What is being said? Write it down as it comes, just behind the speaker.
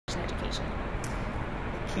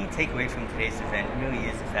key takeaway from today's event really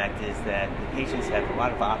is the fact is that the patients have a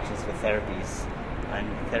lot of options for therapies, and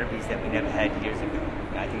therapies that we never had years ago.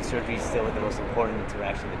 I think surgery is still the most important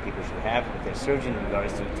interaction that people should have with their surgeon in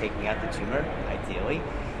regards to taking out the tumor, ideally.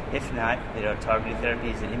 If not, there are targeted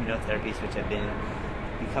therapies and immunotherapies which have been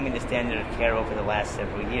becoming the standard of care over the last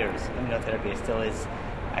several years. Immunotherapy still is,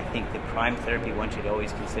 I think, the prime therapy one should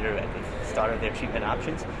always consider at the start of their treatment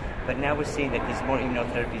options. But now we're seeing that there's more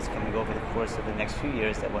immunotherapies coming over the course of the next few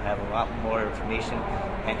years that will have a lot more information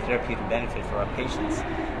and therapeutic benefit for our patients.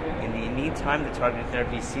 In the meantime, the targeted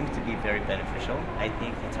therapy seems to be very beneficial. I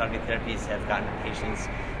think the targeted therapies have gotten patients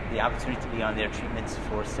the opportunity to be on their treatments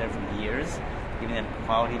for several years, giving them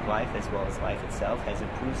quality of life as well as life itself, has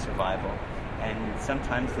improved survival. And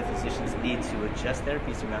sometimes the physicians need to adjust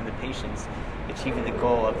therapies around the patients, achieving the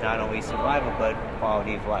goal of not only survival but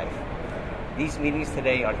quality of life. These meetings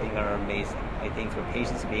today, I think, are amazing. I think for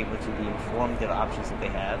patients to be able to be informed of the options that they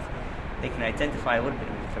have, they can identify a little bit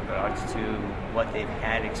with regards to what they've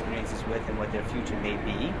had experiences with and what their future may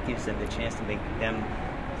be. Gives them the chance to make them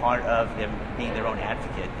part of them being their own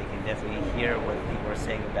advocate. They can definitely hear what people are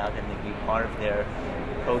saying about them. They can be part of their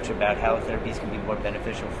approach about how therapies can be more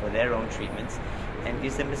beneficial for their own treatments, and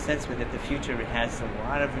gives them a sense that the future has a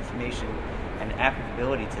lot of information and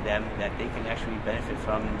applicability to them that they can actually benefit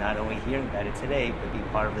from, not only hearing about it today, but be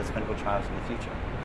part of those clinical trials in the future.